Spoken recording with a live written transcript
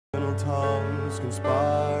tongues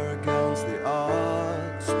conspire against the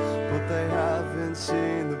odds, but they haven't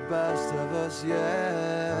seen the best of us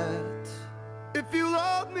yet. If you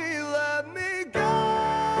love me, let me go.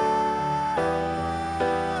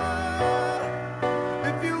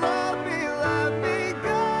 If you love me, let me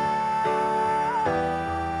go.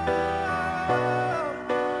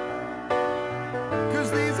 'Cause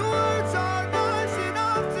these words are nice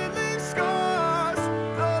enough to leave scars.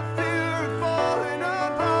 The fear of falling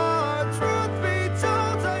apart. Truth be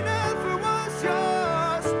told, I never was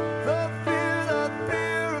yours. The fear of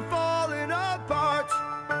falling apart.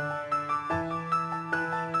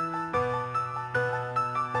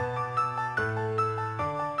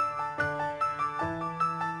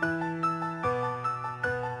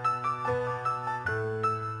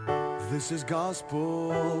 This is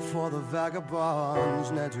gospel for the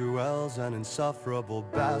vagabonds, ne'er-do-wells and insufferable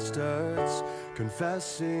bastards,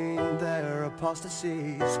 confessing their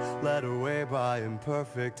apostasies, led away by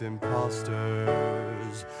imperfect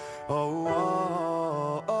imposters. Oh,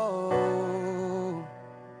 oh, oh.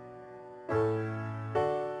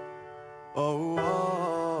 Oh,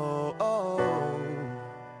 oh, oh.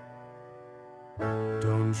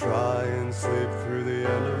 Don't try and sleep through the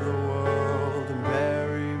end of the world and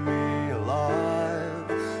bury me alive,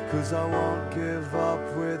 'cause I won't give up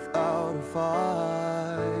without a fight.